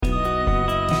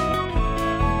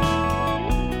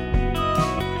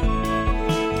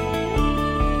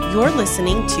You're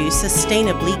listening to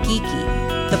Sustainably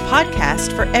Geeky, the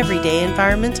podcast for everyday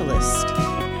environmentalists.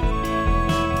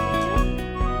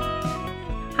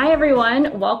 Hi,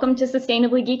 everyone. Welcome to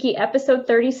Sustainably Geeky, episode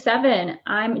 37.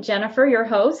 I'm Jennifer, your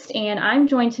host, and I'm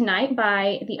joined tonight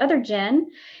by the other Jen.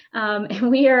 And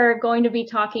we are going to be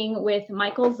talking with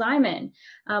Michael Ziman.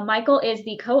 Michael is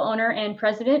the co-owner and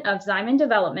president of Ziman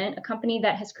Development, a company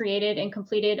that has created and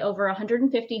completed over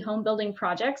 150 home building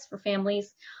projects for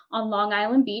families on Long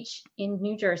Island Beach in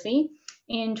New Jersey.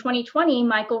 In 2020,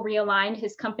 Michael realigned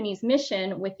his company's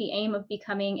mission with the aim of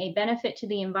becoming a benefit to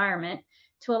the environment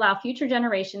to allow future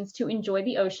generations to enjoy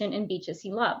the ocean and beaches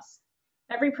he loves.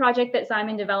 Every project that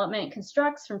Ziman Development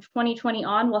constructs from 2020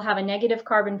 on will have a negative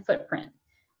carbon footprint.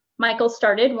 Michael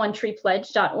started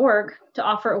OneTreePledge.org to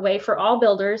offer a way for all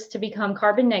builders to become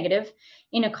carbon negative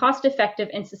in a cost-effective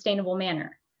and sustainable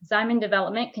manner. Ziman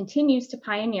Development continues to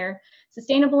pioneer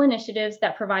sustainable initiatives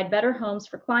that provide better homes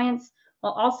for clients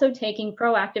while also taking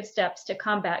proactive steps to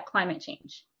combat climate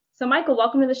change. So Michael,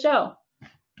 welcome to the show.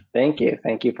 Thank you.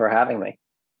 Thank you for having me.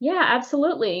 Yeah,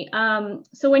 absolutely.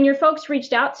 So when your folks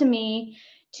reached out to me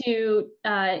to,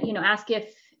 ask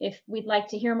if we'd like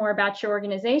to hear more about your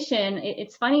organization,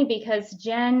 it's funny because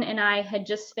Jen and I had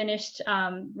just finished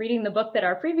reading the book that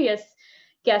our previous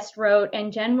guest wrote,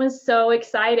 and Jen was so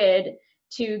excited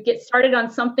to get started on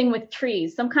something with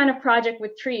trees, some kind of project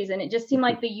with trees. And it just seemed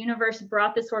like the universe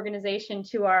brought this organization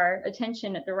to our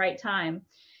attention at the right time.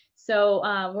 So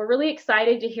we're really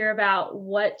excited to hear about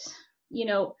what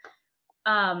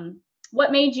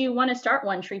made you want to start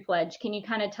One Tree Pledge. Can you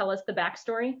kind of tell us the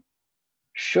backstory?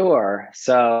 Sure.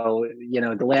 So,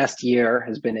 the last year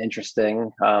has been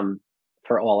interesting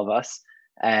for all of us.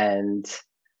 And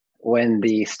when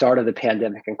the start of the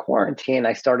pandemic and quarantine,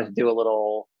 I started to do a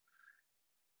little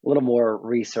more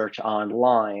research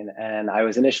online. And I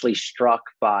was initially struck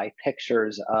by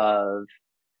pictures of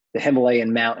the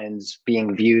Himalayan mountains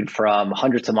being viewed from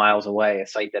hundreds of miles away, a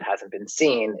sight that hasn't been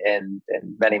seen in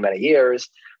many, many years.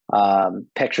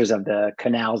 Pictures of the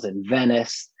canals in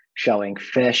Venice showing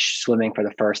fish swimming for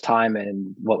the first time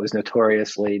in what was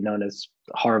notoriously known as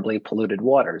horribly polluted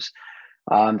waters.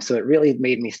 So it really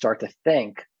made me start to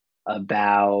think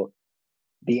about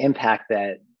the impact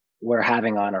that we're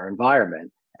having on our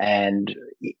environment, and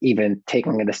even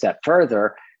taking it a step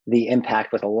further, the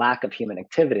impact with a lack of human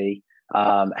activity,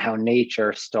 how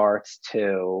nature starts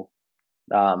to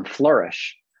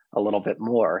flourish a little bit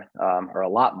more, or a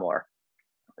lot more.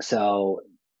 So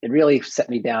it really set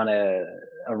me down a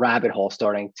rabbit hole,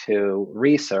 starting to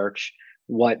research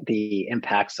what the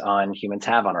impacts on humans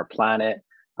have on our planet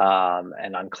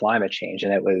and on climate change.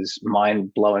 And it was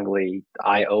mind-blowingly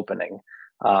eye-opening,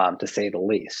 to say the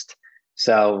least.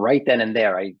 So right then and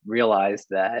there, I realized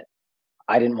that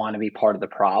I didn't want to be part of the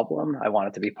problem. I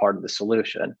wanted to be part of the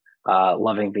solution.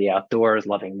 Loving the outdoors,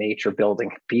 loving nature,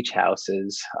 building beach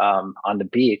houses on the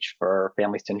beach for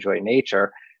families to enjoy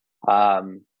nature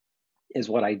is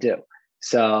what I do.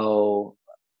 So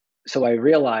I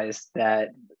realized that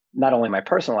not only my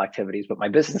personal activities, but my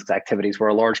business activities were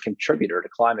a large contributor to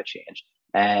climate change.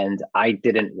 And I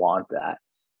didn't want that.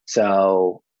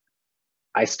 So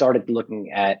I started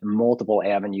looking at multiple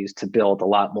avenues to build a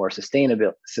lot more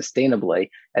sustainably,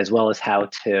 as well as how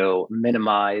to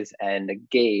minimize and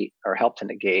negate, or help to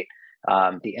negate,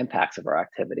 the impacts of our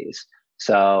activities.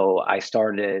 So I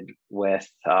started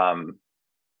on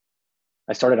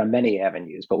many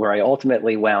avenues, but where I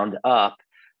ultimately wound up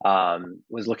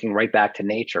was looking right back to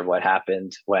nature. What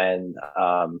happened when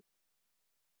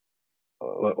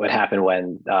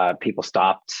people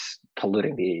stopped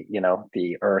polluting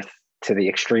the earth to the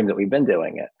extreme that we've been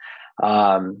doing it.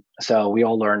 So we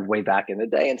all learned way back in the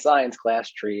day in science class,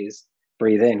 trees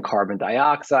breathe in carbon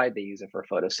dioxide, they use it for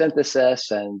photosynthesis,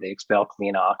 and they expel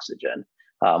clean oxygen,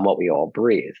 what we all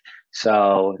breathe.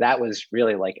 So that was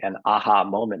really like an aha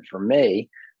moment for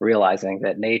me, realizing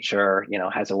that nature,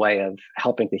 has a way of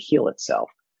helping to heal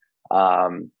itself.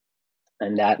 And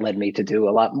that led me to do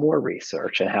a lot more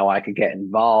research and how I could get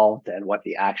involved and what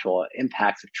the actual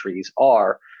impacts of trees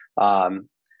are.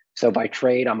 So by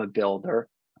trade, I'm a builder.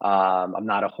 I'm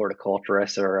not a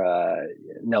horticulturist or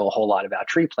know a whole lot about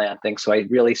tree planting. So I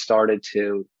really started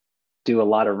to do a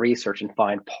lot of research and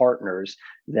find partners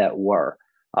that were.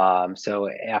 So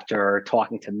after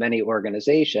talking to many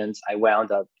organizations, I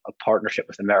wound up a partnership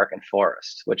with American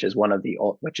Forest, which is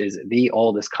the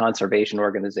oldest conservation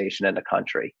organization in the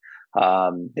country.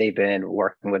 They've been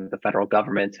working with the federal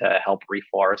government to help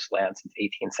reforest land since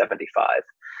 1875.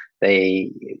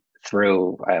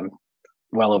 Through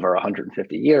well over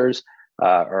 150 years,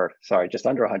 just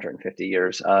under 150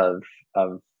 years of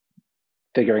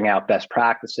figuring out best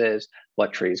practices,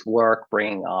 what trees work,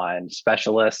 bringing on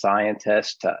specialists,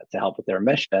 scientists to help with their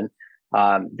mission.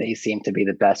 They seem to be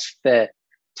the best fit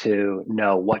to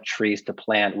know what trees to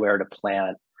plant, where to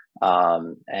plant,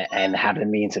 and have the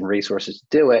means and resources to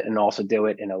do it, and also do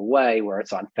it in a way where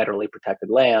it's on federally protected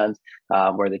land,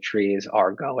 where the trees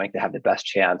are going to have the best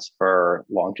chance for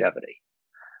longevity.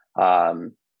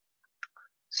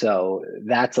 So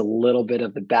that's a little bit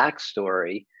of the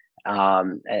backstory.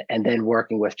 And then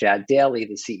working with Jad Daly,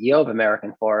 the CEO of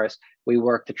American Forest, we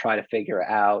work to try to figure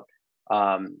out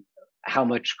how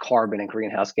much carbon and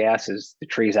greenhouse gases the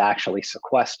trees actually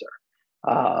sequester.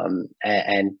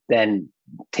 And then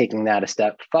taking that a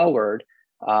step forward,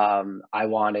 I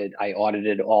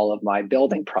audited all of my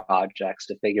building projects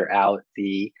to figure out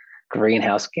the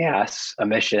greenhouse gas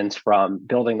emissions from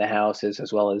building the houses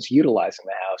as well as utilizing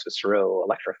the houses through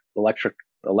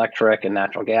electric and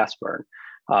natural gas burn.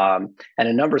 And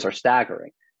the numbers are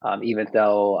staggering. Even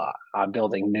though I'm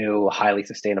building new, highly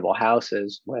sustainable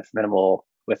houses with minimal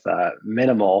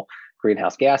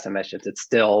greenhouse gas emissions, it's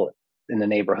still in the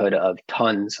neighborhood of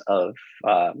tons of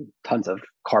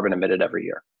carbon emitted every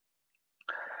year.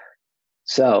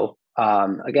 So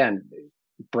again,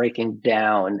 breaking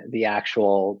down the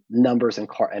actual numbers and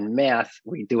math,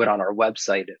 we do it on our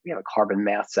website. We have a carbon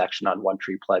math section on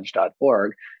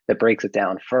onetreepledge.org that breaks it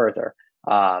down further.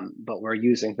 But we're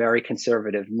using very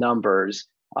conservative numbers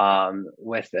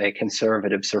with a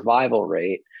conservative survival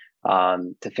rate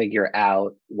to figure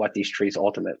out what these trees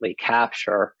ultimately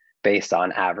capture based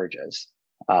on averages.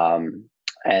 And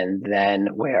then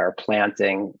we're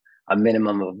planting a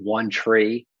minimum of 1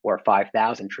 tree or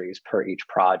 5,000 trees per each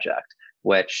project,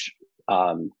 which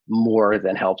more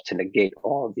than helps to negate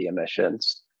all of the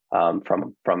emissions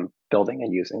from building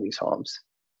and using these homes.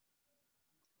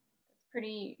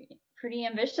 Pretty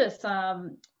ambitious.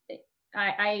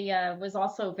 I was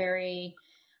also very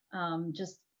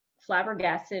just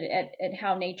flabbergasted at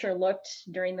how nature looked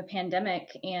during the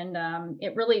pandemic, and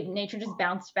nature just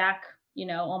bounced back,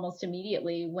 almost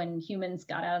immediately when humans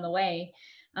got out of the way.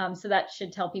 So that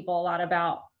should tell people a lot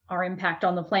about our impact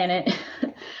on the planet.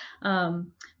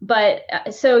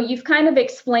 So you've kind of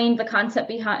explained the concept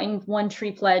behind One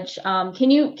Tree Pledge.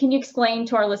 Can you explain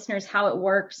to our listeners how it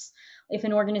works? If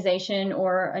an organization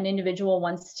or an individual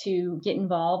wants to get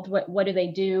involved, what do they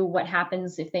do? What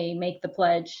happens if they make the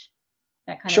pledge?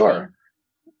 That kind of thing.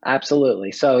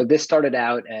 Absolutely. So this started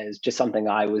out as just something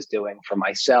I was doing for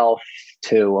myself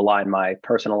to align my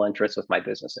personal interests with my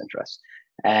business interests.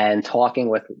 And talking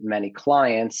with many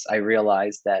clients, I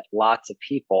realized that lots of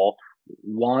people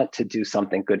want to do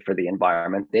something good for the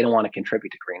environment. They don't want to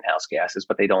contribute to greenhouse gases,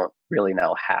 but they don't really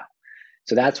know how.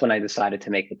 So that's when I decided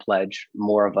to make the pledge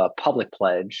more of a public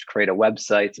pledge, create a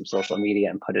website, some social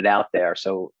media, and put it out there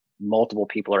so multiple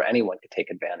people or anyone could take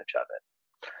advantage of it.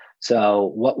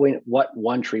 So what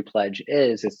One Tree Pledge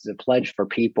is a pledge for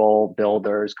people,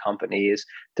 builders, companies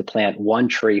to plant 1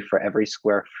 tree for every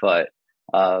square foot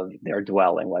of their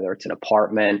dwelling, whether it's an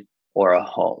apartment or a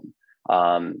home.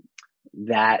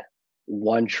 That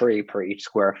 1 tree per each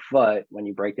square foot, when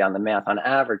you break down the math on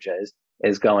averages,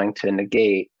 is going to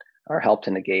negate or help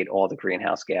to negate all the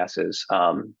greenhouse gases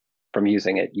from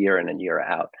using it year in and year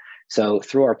out. So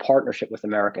through our partnership with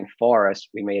American Forest,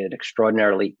 we made it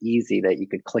extraordinarily easy that you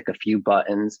could click a few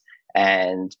buttons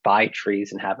and buy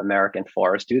trees and have American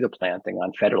Forest do the planting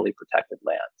on federally protected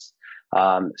lands.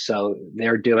 So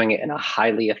they're doing it in a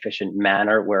highly efficient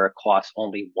manner where it costs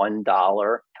only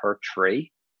 $1 per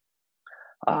tree.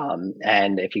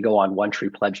 And if you go on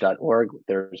onetreepledge.org,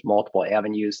 there's multiple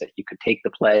avenues that you could take the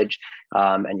pledge,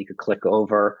 and you could click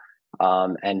over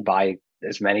and buy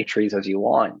as many trees as you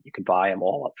want. You could buy them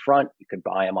all up front. You could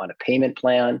buy them on a payment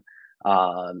plan.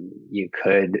 You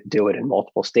could do it in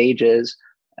multiple stages.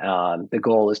 The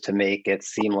goal is to make it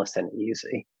seamless and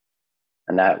easy.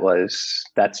 And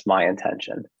that's my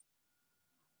intention.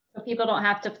 So people don't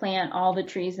have to plant all the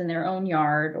trees in their own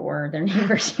yard or their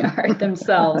neighbor's yard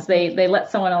themselves. They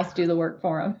let someone else do the work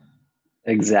for them.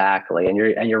 Exactly.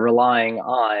 And you're relying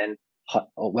on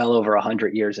well over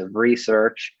 100 years of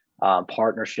research,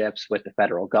 partnerships with the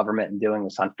federal government, and doing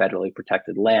this on federally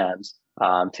protected lands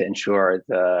to ensure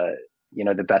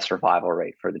the best survival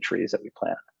rate for the trees that we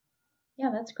plant. Yeah,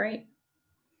 that's great.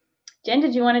 Jen,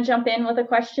 did you want to jump in with a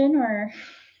question or?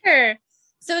 Sure.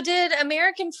 So did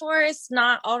American Forest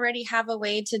not already have a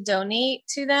way to donate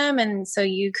to them? And so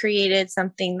you created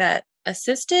something that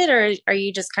assisted, or are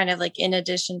you just kind of like in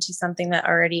addition to something that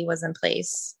already was in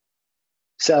place?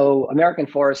 So American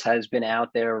Forest has been out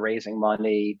there raising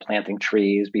money, planting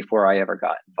trees before I ever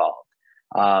got involved.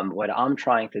 What I'm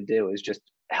trying to do is just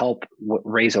help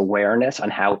raise awareness on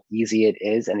how easy it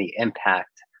is and the impact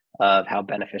of how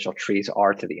beneficial trees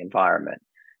are to the environment.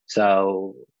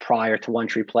 So prior to One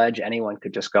Tree Pledge, anyone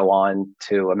could just go on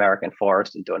to American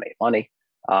Forest and donate money.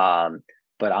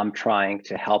 But I'm trying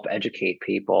to help educate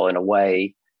people in a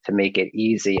way to make it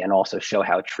easy and also show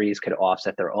how trees could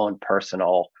offset their own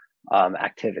personal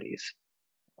activities.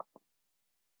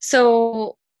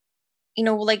 So,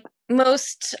 like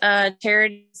most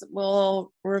charities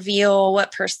will reveal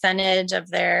what percentage of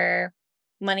their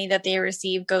money that they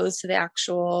receive goes to the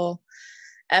actual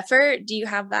effort. Do you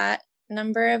have that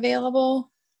number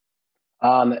available?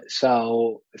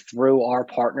 So through our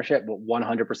partnership,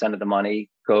 100% of the money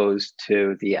goes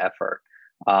to the effort.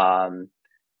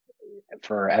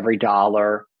 For every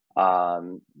dollar,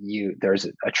 there's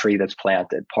a tree that's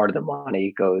planted. Part of the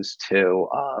money goes to,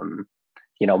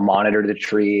 monitor the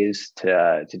trees,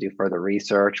 to do further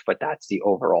research, but that's the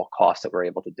overall cost that we're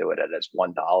able to do it at, is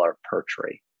 $1 per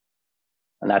tree.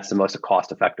 And that's the most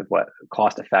cost effective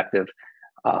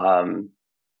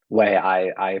way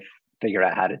I've figured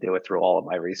out how to do it through all of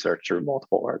my research through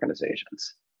multiple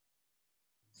organizations.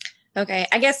 Okay.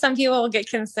 I guess some people will get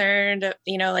concerned,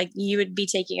 like you would be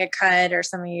taking a cut, or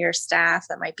some of your staff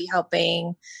that might be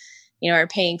helping, or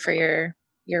paying for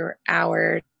your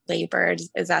hour labor.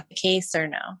 Is that the case or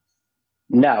no?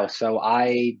 No. So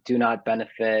I do not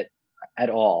benefit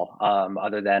at all,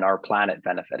 other than our planet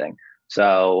benefiting.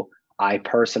 So I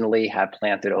personally have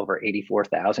planted over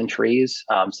 84,000 trees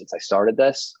since I started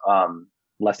this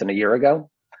less than a year ago.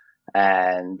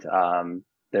 And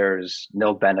there's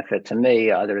no benefit to me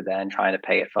other than trying to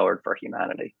pay it forward for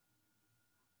humanity.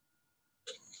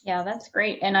 Yeah, that's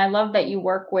great. And I love that you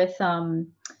work with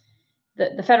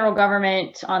the federal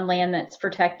government on land that's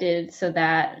protected, so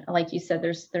that, like you said,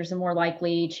 there's a more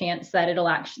likely chance that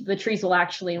the trees will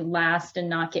actually last and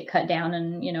not get cut down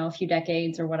in, a few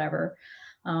decades or whatever.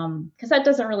 Because that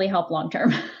doesn't really help long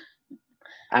term.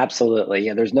 Absolutely.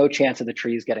 Yeah, there's no chance of the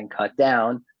trees getting cut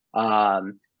down.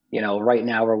 Right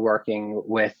now we're working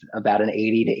with about an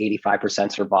 80 to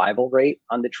 85% survival rate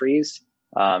on the trees.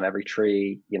 Every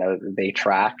tree, they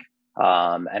track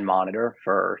and monitor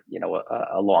for,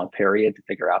 a long period to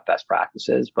figure out best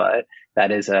practices, but that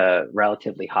is a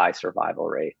relatively high survival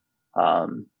rate,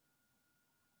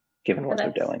 given what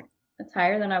they're doing. That's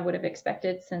higher than I would have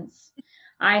expected, since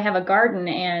I have a garden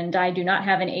and I do not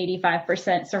have an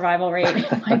 85% survival rate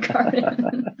in my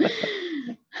garden.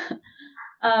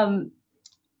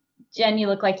 Jen, you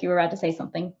look like you were about to say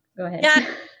something. Go ahead. Yeah.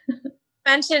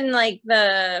 Mentioned like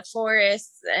the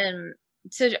forests, and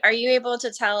so are you able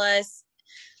to tell us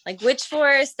like which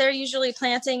forest they're usually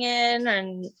planting in,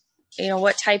 and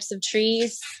what types of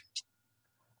trees?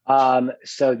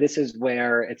 So this is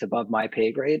where it's above my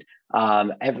pay grade.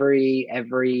 Every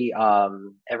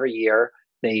year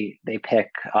they pick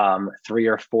 3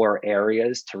 or 4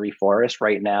 areas to reforest.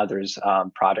 Right now there's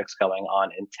projects going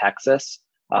on in Texas.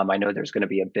 I know there's going to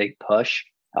be a big push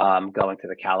going to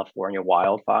the California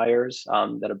wildfires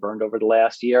that have burned over the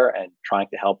last year, and trying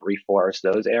to help reforest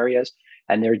those areas.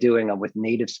 And they're doing them with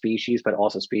native species, but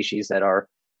also species that are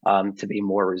to be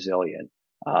more resilient.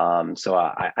 So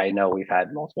I know we've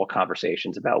had multiple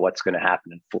conversations about what's going to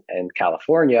happen in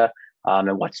California,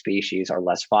 and what species are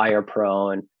less fire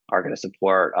prone, are going to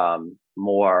support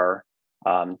more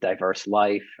diverse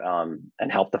life,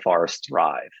 and help the forest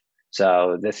thrive.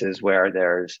 So this is where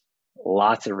there's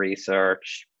lots of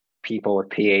research, people with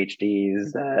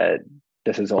PhDs that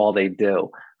this is all they do.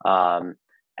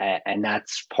 And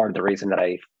that's part of the reason that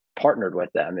I partnered with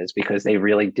them, is because they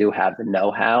really do have the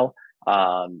know-how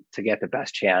to get the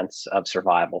best chance of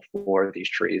survival for these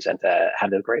trees, and to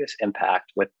have the greatest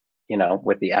impact with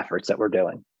the efforts that we're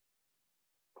doing.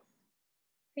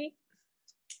 Okay.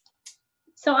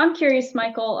 So I'm curious,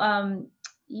 Michael,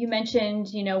 you mentioned,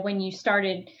 when you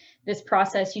started this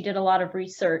process, you did a lot of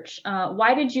research.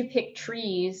 Why did you pick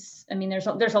trees? I mean, there's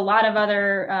a lot of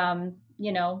other,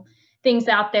 things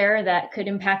out there that could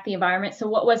impact the environment. So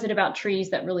what was it about trees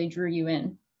that really drew you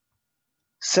in?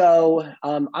 So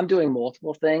I'm doing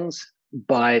multiple things,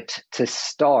 but to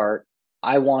start,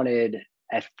 I wanted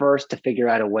at first to figure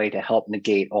out a way to help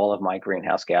negate all of my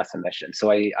greenhouse gas emissions. So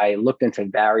I looked into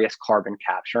various carbon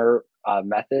capture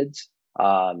methods.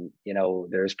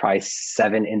 There's probably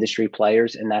 7 industry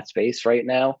players in that space right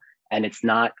now, and it's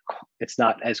not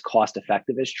as cost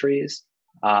effective as trees.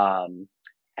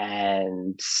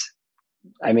 And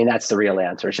I mean, that's the real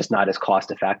answer. It's just not as cost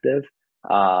effective.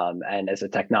 And as the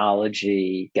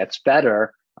technology gets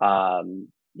better, I'm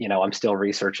still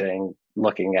researching,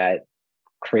 looking at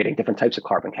creating different types of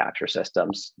carbon capture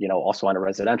systems, also on a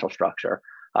residential structure.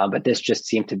 But this just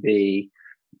seemed to be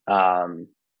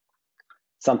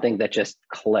something that just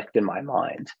clicked in my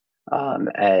mind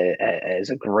as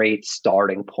a great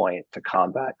starting point to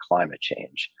combat climate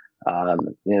change.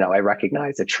 I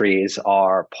recognize that trees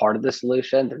are part of the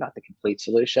solution. They're not the complete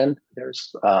solution.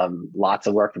 There's lots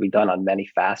of work to be done on many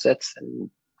facets and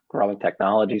growing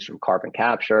technologies from carbon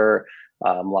capture,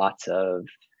 lots of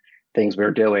things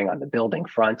we're doing on the building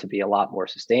front to be a lot more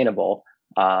sustainable.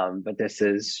 But this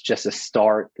is just a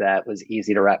start that was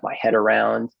easy to wrap my head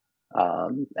around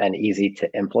and easy to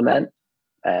implement.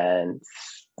 And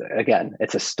again,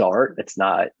 it's a start. It's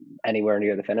not anywhere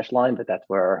near the finish line, but that's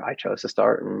where I chose to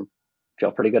start and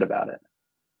feel pretty good about it.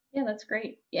 Yeah, that's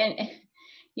great. And,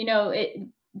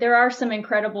 there are some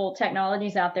incredible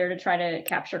technologies out there to try to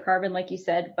capture carbon, like you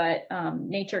said, but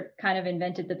nature kind of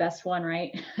invented the best one,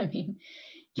 right? I mean,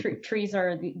 trees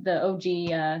are the OG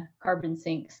carbon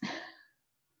sinks.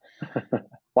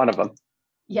 One of them.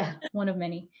 Yeah, one of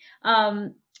many.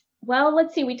 Well,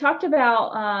 let's see. We talked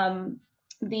about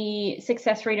the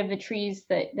success rate of the trees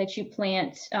that you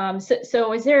plant.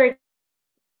 So is there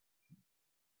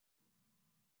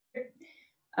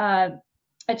a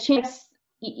chance,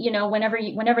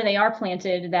 whenever they are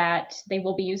planted, that they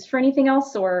will be used for anything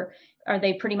else, or are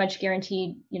they pretty much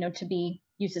guaranteed, to be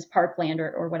used as parkland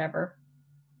or whatever?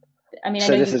 I mean, I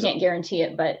know you can't guarantee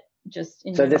it, but just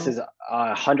in general. This is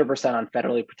 100% on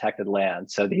federally protected land.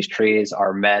 So these trees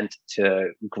are meant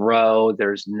to grow.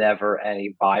 There's never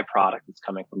any byproduct that's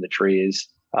coming from the trees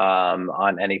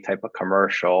on any type of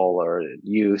commercial or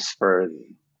use for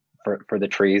the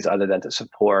trees, other than to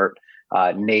support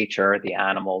nature, the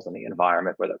animals, and the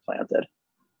environment where they're planted.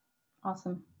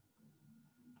 Awesome.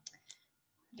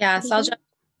 Yeah, so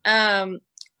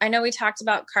I know we talked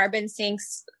about carbon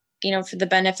sinks, for the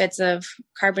benefits of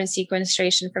carbon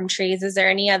sequestration from trees. Is there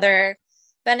any other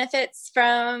benefits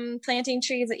from planting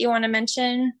trees that you want to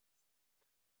mention?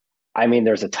 I mean,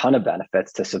 there's a ton of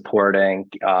benefits to supporting,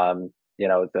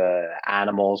 the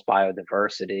animals'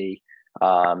 biodiversity.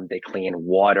 They clean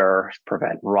water,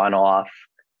 prevent runoff.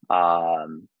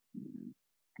 The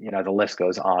list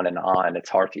goes on and on. It's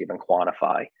hard to even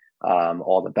quantify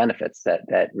all the benefits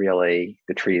that really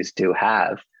the trees do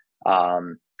have.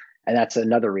 And that's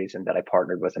another reason that I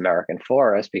partnered with American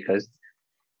Forest, because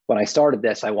when I started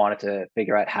this, I wanted to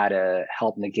figure out how to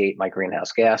help negate my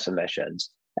greenhouse gas emissions.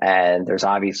 And there's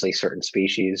obviously certain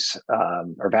species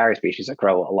or various species that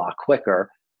grow a lot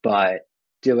quicker, but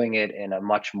doing it in a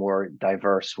much more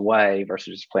diverse way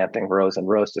versus just planting rows and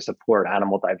rows to support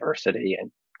animal diversity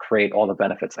and create all the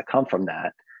benefits that come from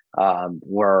that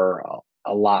were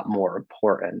a lot more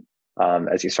important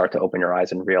as you start to open your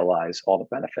eyes and realize all the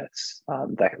benefits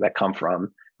that come from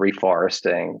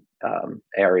reforesting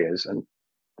areas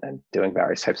and doing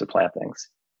various types of plantings.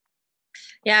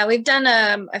 Yeah, we've done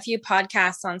a few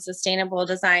podcasts on sustainable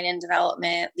design and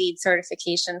development, LEED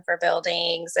certification for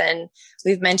buildings, and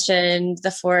we've mentioned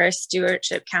the Forest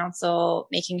Stewardship Council,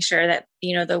 making sure that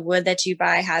the wood that you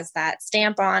buy has that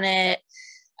stamp on it.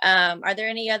 Are there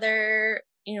any other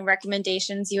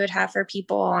recommendations you would have for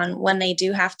people on when they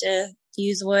do have to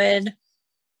use wood?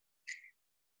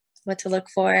 What to look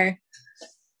for?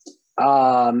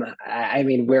 I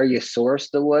mean, where you source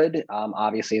the wood,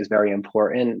 obviously is very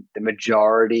important. The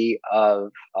majority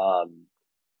of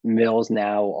mills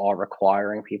now are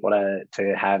requiring people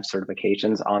to have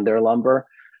certifications on their lumber.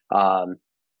 I'm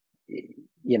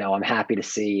happy to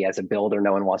see, as a builder,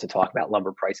 no one wants to talk about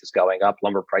lumber prices going up.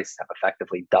 Lumber prices have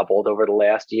effectively doubled over the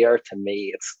last year. To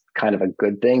me, it's kind of a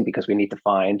good thing, because we need to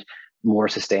find more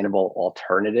sustainable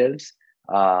alternatives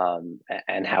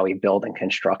and how we build and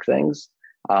construct things.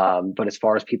 But as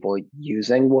far as people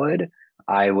using wood,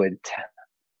 I would,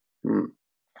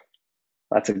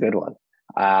 that's a good one.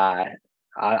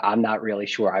 I'm not really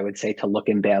sure. I would say to look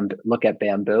at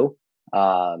bamboo.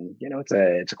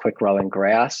 It's a quick growing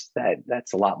grass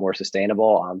that's a lot more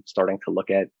sustainable. I'm starting to look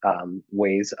at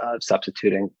ways of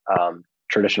substituting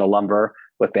traditional lumber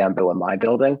with bamboo in my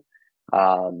building.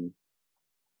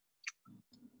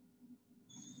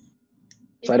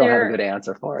 So I don't have a good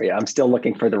answer for you. I'm still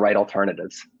looking for the right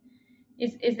alternatives.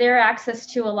 Is there access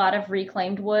to a lot of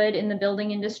reclaimed wood in the building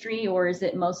industry, or is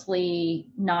it mostly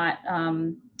not,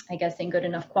 in good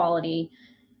enough quality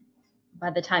by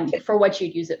the time for what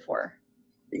you'd use it for?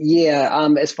 Yeah,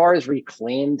 as far as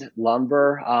reclaimed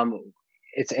lumber,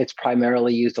 it's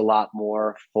primarily used a lot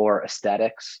more for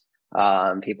aesthetics.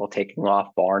 People taking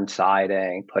off barn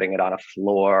siding, putting it on a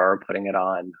floor, putting it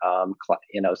on,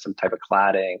 some type of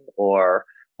cladding or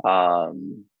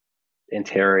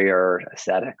interior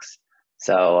aesthetics.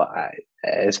 So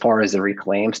as far as the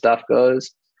reclaimed stuff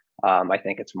goes, I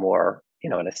think it's more,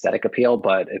 an aesthetic appeal,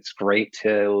 but it's great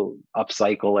to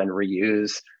upcycle and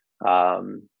reuse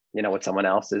what someone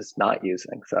else is not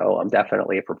using. So I'm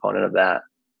definitely a proponent of that.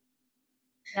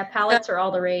 Yeah, palettes are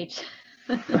all the rage.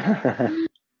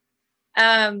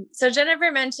 So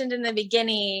Jennifer mentioned in the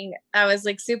beginning, I was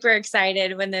like super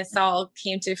excited when this all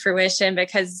came to fruition,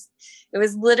 because it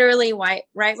was literally right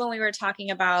when we were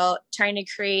talking about trying to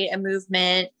create a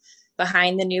movement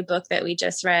behind the new book that we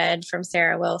just read from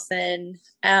Sarah Wilson,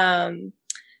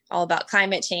 all about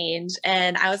climate change.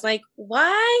 And I was like,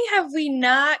 why have we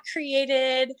not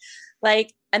created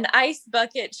like an ice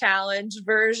bucket challenge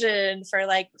version for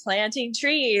like planting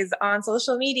trees on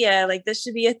social media? Like, this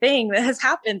should be a thing that has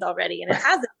happened already, and it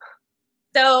hasn't.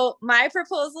 So my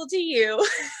proposal to you,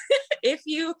 if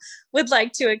you would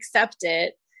like to accept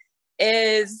it,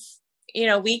 is,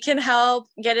 we can help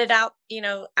get it out,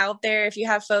 out there. If you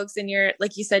have folks in your,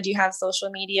 like you said, you have social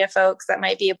media folks that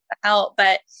might be able to help.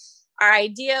 But our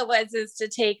idea is to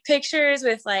take pictures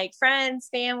with like friends,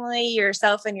 family,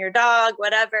 yourself and your dog,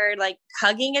 whatever, like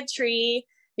hugging a tree,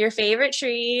 your favorite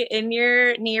tree in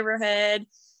your neighborhood,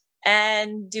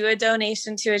 and do a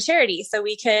donation to a charity. So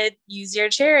we could use your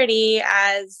charity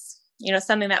as,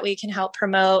 something that we can help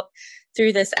promote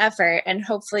through this effort. And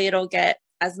hopefully it'll get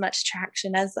as much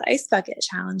traction as the Ice Bucket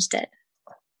Challenge did.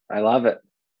 I love it.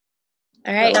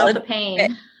 All right. Without the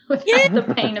pain. Without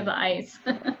the pain of the ice.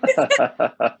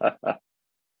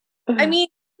 I mean,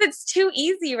 it's too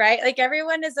easy, right? Like,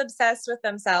 everyone is obsessed with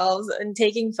themselves and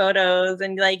taking photos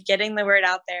and like getting the word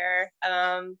out there.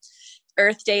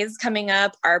 Earth Day is coming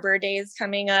up, Arbor Day is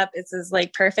coming up. This is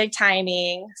like perfect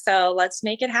timing. So let's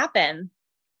make it happen.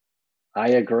 I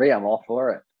agree. I'm all for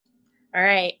it. All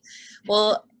right.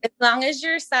 Well, as long as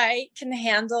your site can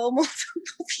handle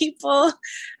multiple people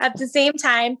at the same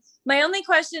time, my only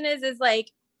question is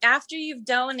like, after you've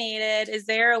donated, is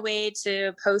there a way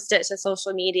to post it to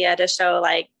social media to show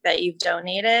like that you've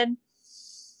donated?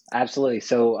 Absolutely.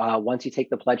 So once you take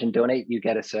the pledge and donate, you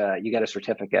get a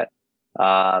certificate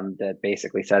that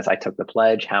basically says, I took the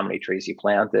pledge, how many trees you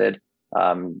planted.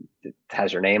 It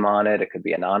has your name on it. It could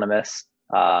be anonymous,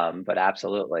 but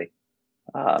absolutely,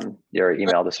 you're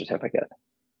emailed a certificate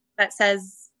that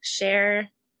says share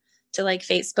to like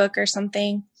Facebook or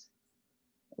something.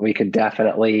 We could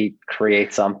definitely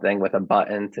create something with a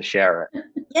button to share it.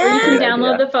 Yeah. Or you can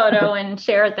download the photo and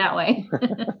share it that way.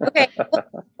 Okay. Well,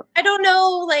 I don't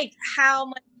know like how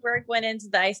much work went into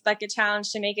the Ice Bucket Challenge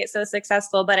to make it so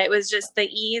successful, but it was just the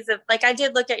ease of, like, I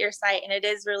did look at your site and it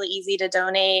is really easy to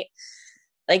donate.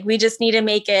 Like, we just need to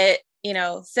make it,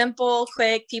 simple,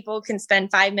 quick. People can spend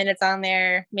 5 minutes on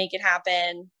there, make it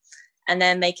happen. And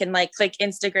then they can like click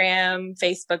Instagram,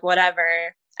 Facebook,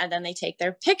 whatever. And then they take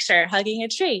their picture hugging a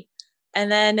tree,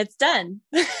 and then it's done.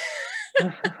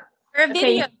 Or a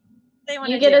video.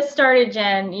 You get us started,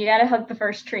 Jen. You got to hug the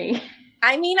first tree.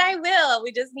 I mean, I will.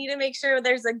 We just need to make sure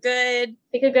there's a good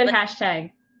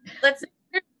hashtag. Let's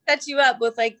set you up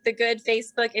with like the good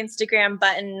Facebook, Instagram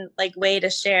button, like way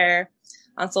to share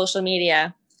on social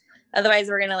media. Otherwise,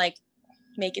 we're gonna like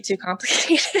make it too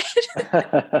complicated.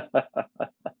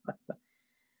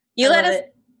 You let us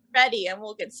ready, and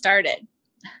we'll get started.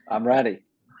 I'm ready.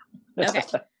 Okay.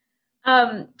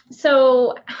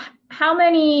 So how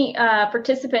many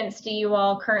participants do you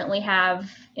all currently have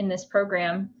in this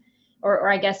program?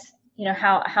 Or I guess,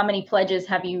 how many pledges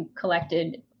have you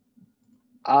collected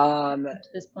to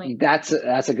this point? That's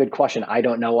a good question. I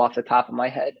don't know off the top of my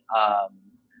head.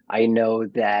 I know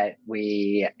that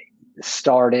we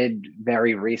started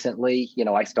very recently.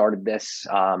 I started this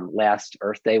last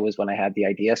Earth Day was when I had the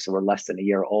idea. So we're less than a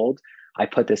year old. I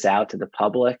put this out to the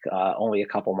public only a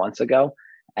couple months ago,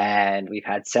 and we've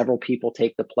had several people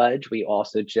take the pledge. We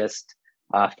also just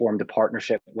formed a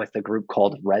partnership with a group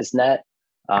called ResNet.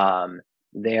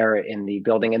 They're in the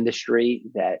building industry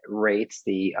that rates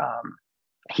the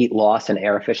heat loss and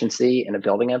air efficiency in a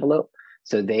building envelope.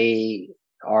 So they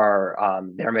are,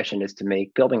 their mission is to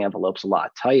make building envelopes a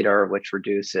lot tighter, which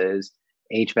reduces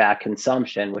HVAC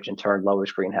consumption, which in turn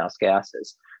lowers greenhouse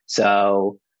gases.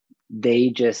 So they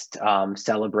just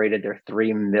celebrated their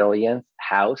 3 millionth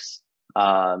house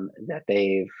that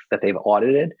they've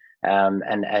audited,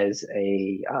 and as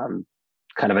a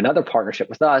kind of another partnership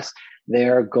with us,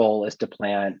 their goal is to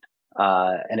plant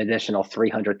an additional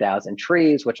 300,000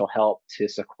 trees, which will help to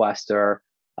sequester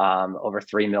over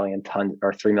 3 million tons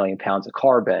or 3 million pounds of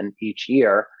carbon each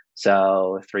year.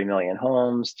 So 3 million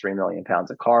homes, 3 million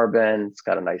pounds of carbon. It's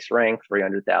got a nice ring,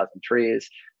 300,000 trees.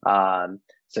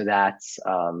 So that's,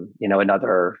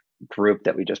 another group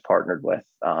that we just partnered with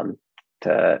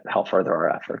to help further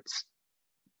our efforts.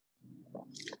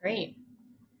 Great.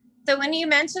 So when you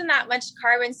mention that much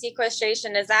carbon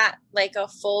sequestration, is that like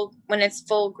when it's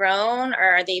full grown,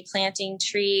 or are they planting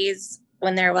trees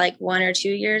when they're like 1 or 2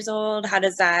 years old? How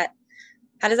does that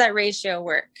ratio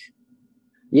work?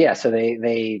 Yeah, so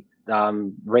they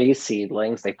raise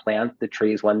seedlings. They plant the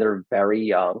trees when they're very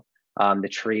young. The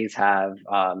trees have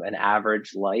an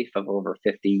average life of over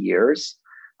 50 years.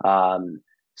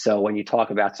 So when you talk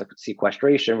about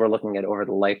sequestration, we're looking at over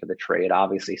the life of the tree. It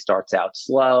obviously starts out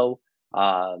slow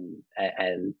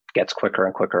and gets quicker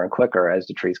and quicker and quicker as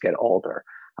the trees get older.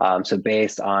 So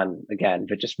based on, again,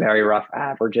 just very rough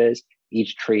averages,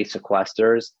 each tree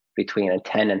sequesters between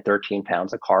 10 and 13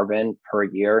 pounds of carbon per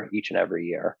year, each and every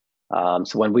year. So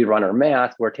when we run our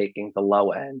math, we're taking the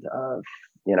low end of,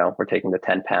 we're taking the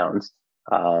 10 pounds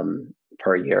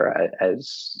per year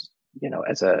as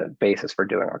a basis for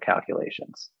doing our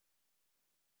calculations.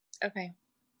 Okay.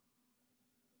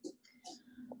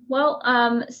 Well,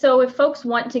 so if folks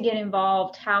want to get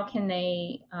involved, how can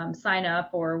they sign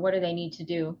up, or what do they need to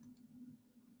do?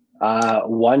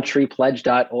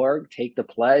 OneTreePledge.org. Take the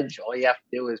pledge. All you have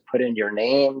to do is put in your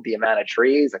name, the amount of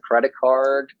trees, a credit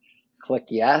card, click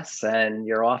yes, and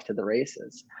you're off to the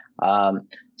races.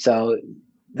 So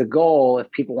the goal,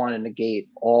 if people want to negate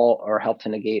all or help to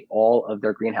negate all of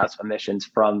their greenhouse emissions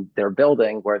from their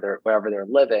building, wherever they're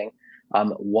living,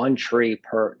 one tree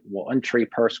per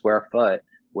square foot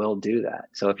will do that.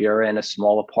 So if you're in a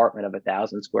small apartment of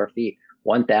 1,000 square feet,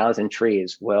 1,000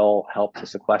 trees will help to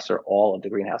sequester all of the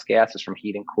greenhouse gases from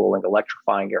heating, cooling,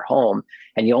 electrifying your home.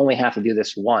 And you only have to do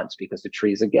this once because the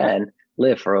trees, again,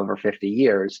 live for over 50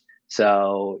 years.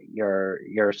 So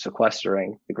you're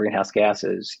sequestering the greenhouse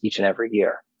gases each and every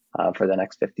year for the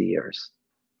next 50 years.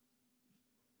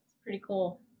 Pretty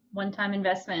cool. One-time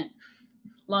investment,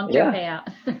 long-term payout.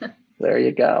 There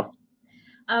you go.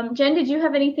 Jen, did you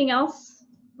have anything else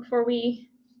before we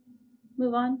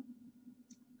move on?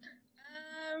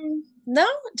 No,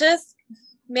 just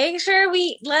make sure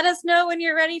let us know when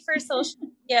you're ready for social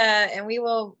media, and we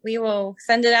will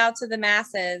send it out to the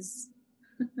masses.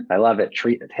 I love it.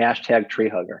 Hashtag tree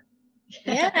hugger.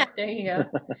 Yeah, there you go.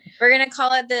 We're going to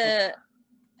call it the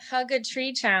Hug a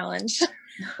Tree Challenge.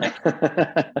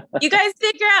 You guys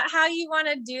figure out how you want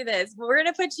to do this. We're going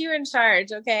to put you in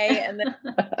charge, okay? And then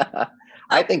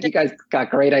I think you guys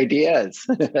got great ideas.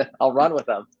 I'll run with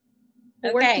them.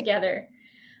 We'll work together.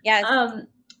 Yes.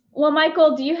 Well,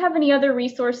 Michael, do you have any other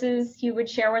resources you would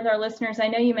share with our listeners? I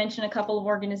know you mentioned a couple of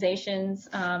organizations.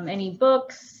 Any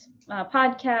books,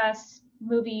 podcasts,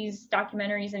 movies,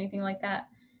 documentaries, anything like that?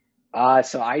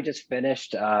 So I just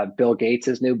finished Bill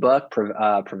Gates's new book,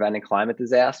 Preventing Climate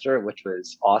Disaster, which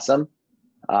was awesome.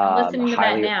 I'm listening to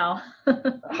that now.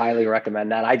 Highly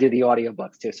recommend that. I do the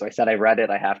audiobooks too. So I said I read it.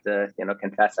 I have to,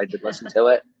 confess I did listen to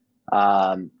it.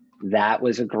 That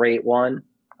was a great one.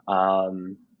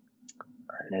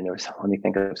 And then let me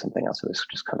think of something else that was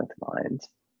just coming to mind.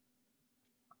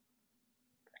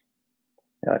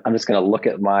 I'm just going to look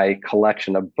at my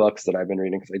collection of books that I've been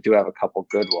reading because I do have a couple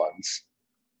good ones.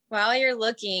 While you're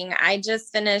looking, I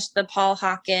just finished the Paul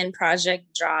Hawken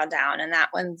Project Drawdown, and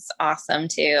that one's awesome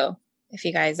too. If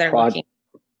you guys are looking.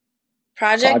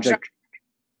 Project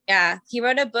yeah, he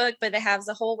wrote a book, but it has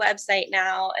a whole website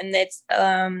now, and it's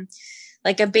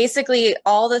basically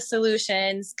all the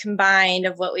solutions combined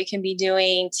of what we can be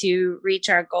doing to reach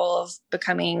our goal of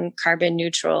becoming carbon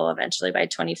neutral eventually by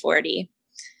 2040.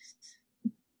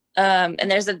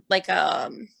 And there's a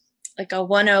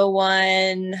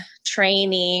 101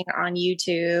 training on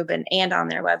YouTube and on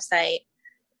their website.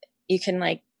 You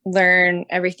can learn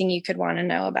everything you could want to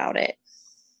know about it.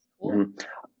 Mm-hmm.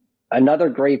 Another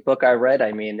great book I read,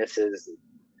 this is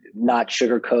not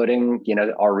sugarcoating,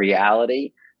 our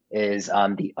reality, is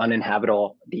The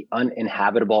Uninhabitable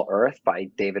Earth by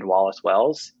David Wallace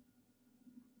Wells.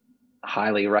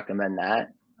 Highly recommend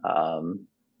that,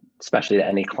 especially to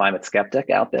any climate skeptic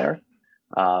out there.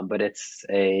 But it's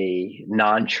a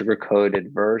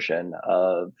non-sugar-coated version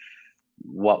of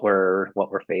what we're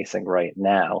facing right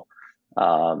now.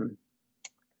 So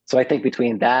I think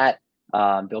between that,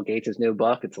 Bill Gates's new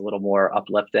book, it's a little more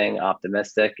uplifting,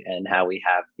 optimistic, and how we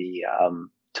have the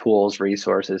tools,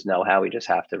 resources, know-how. We just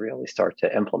have to really start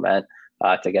to implement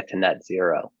to get to net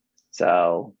zero.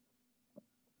 So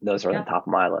those are on the top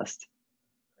of my list.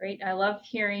 Great. I love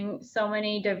hearing so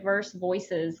many diverse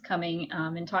voices coming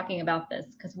and talking about this,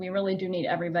 because we really do need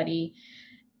everybody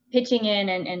pitching in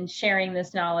and sharing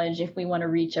this knowledge if we want to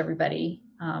reach everybody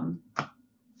and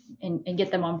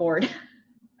get them on board.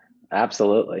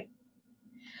 Absolutely.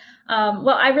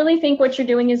 Well, I really think what you're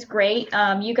doing is great.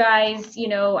 You guys,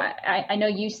 I know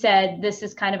you said this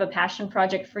is kind of a passion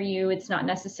project for you. It's not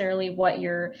necessarily what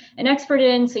you're an expert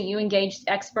in. So you engaged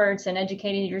experts and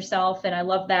educated yourself. And I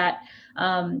love that.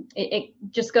 It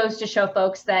just goes to show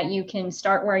folks that you can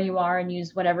start where you are and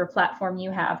use whatever platform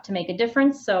you have to make a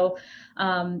difference. So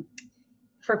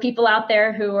for people out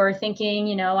there who are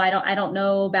thinking, I don't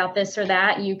know about this or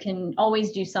that, you can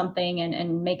always do something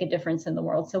and make a difference in the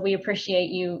world. So we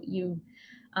appreciate you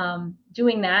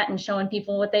doing that and showing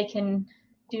people what they can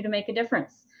do to make a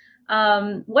difference.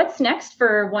 What's next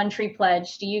for One Tree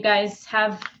Pledge? Do you guys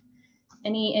have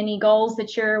any goals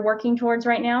that you're working towards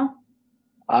right now?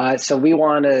 So we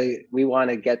want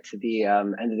to get to the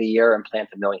end of the year and plant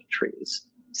 1 million trees.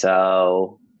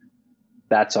 So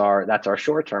that's our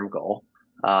short-term goal.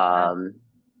 Yeah,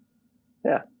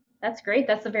 that's great.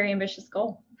 That's a very ambitious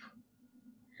goal.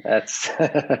 That's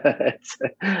it's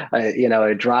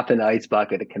a drop in the ice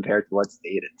bucket compared to what's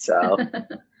needed. So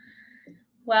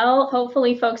well,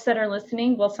 hopefully folks that are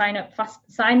listening will sign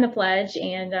the pledge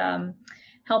and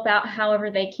help out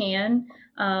however they can.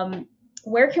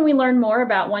 Where can we learn more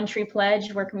about One Tree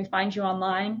Pledge? Where can we find you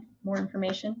online? More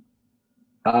information?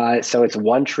 So it's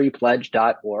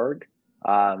onetreepledge.org.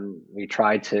 We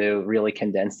try to really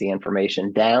condense the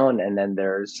information down, and then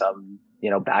there's some,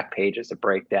 back pages that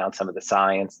break down some of the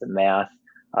science, the math,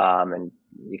 and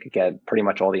you could get pretty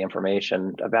much all the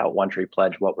information about One Tree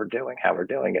Pledge, what we're doing, how we're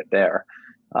doing it there.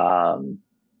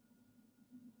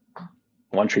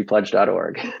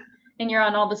 onetreepledge.org. And you're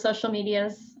on all the social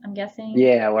medias, I'm guessing?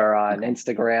 Yeah, we're on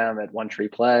Instagram at One Tree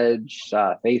Pledge,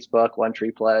 Facebook, One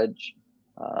Tree Pledge.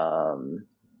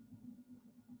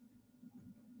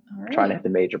 Right. Trying to hit the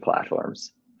major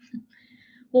platforms.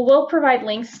 Well, we'll provide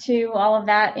links to all of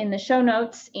that in the show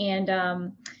notes.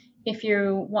 And if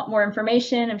you want more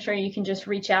information, I'm sure you can just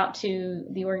reach out to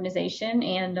the organization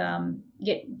and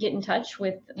get in touch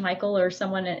with Michael or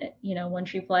someone at One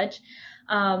Tree Pledge.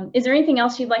 Is there anything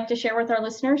else you'd like to share with our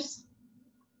listeners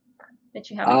that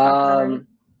you haven't talked about already?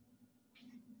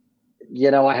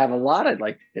 I have a lot I'd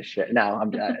like to share. No, I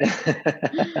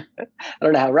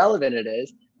don't know how relevant it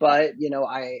is. But,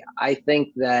 I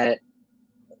think that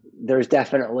there's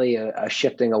definitely a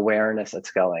shifting awareness that's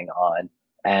going on.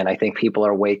 And I think people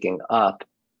are waking up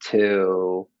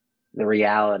to the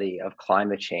reality of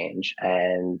climate change,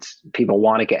 and people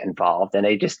want to get involved, and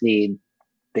they just need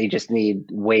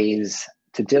ways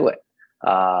to do it.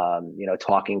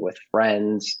 Talking with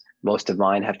friends. Most of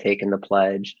mine have taken the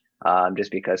pledge just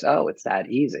because, it's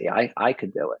that easy. I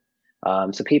could do it.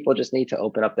 So people just need to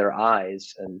open up their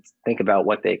eyes and think about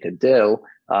what they could do.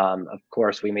 Of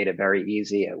course, we made it very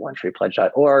easy at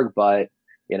onetreepledge.org, but,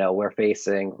 we're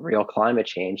facing real climate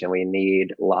change, and we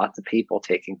need lots of people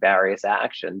taking various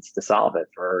actions to solve it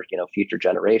for, future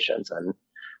generations. And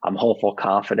I'm hopeful,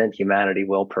 confident humanity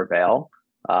will prevail.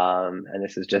 And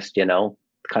this is just,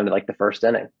 kind of like the first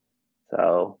inning.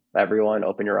 So everyone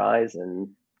open your eyes and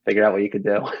figure out what you could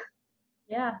do.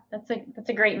 Yeah, that's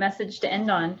a great message to end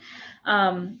on.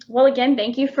 Well, again,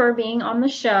 thank you for being on the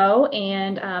show,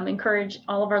 and encourage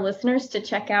all of our listeners to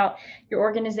check out your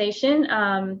organization.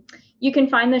 You can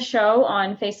find the show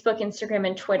on Facebook, Instagram,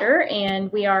 and Twitter,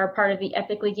 and we are part of the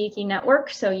Epically Geeky Network.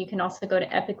 So you can also go to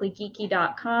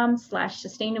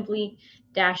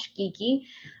epicallygeeky.com/sustainably-geeky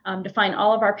to find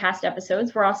all of our past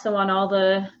episodes. We're also on all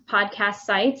the podcast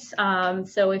sites.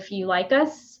 So if you like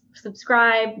us,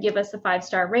 subscribe, give us a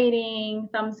 5-star rating,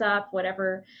 thumbs up,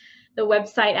 whatever the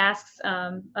website asks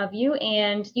of you.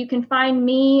 And you can find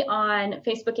me on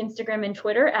Facebook, Instagram, and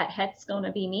Twitter at Het's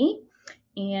Gonna Be Me.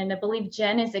 And I believe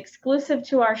Jen is exclusive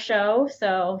to our show.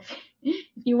 So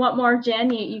if you want more Jen,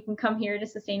 you can come here to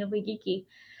Sustainably Geeky.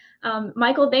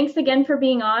 Michael, thanks again for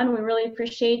being on. We really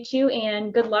appreciate you,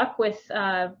 and good luck with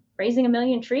raising 1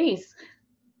 million trees.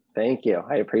 Thank you.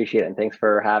 I appreciate it. And thanks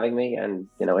for having me and,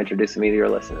 introducing me to your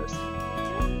listeners.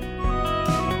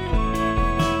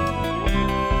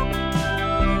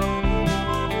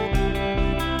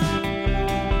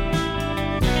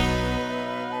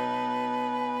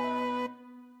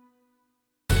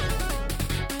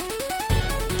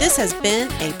 This has been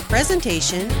a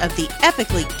presentation of the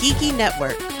Epically Geeky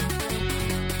Network.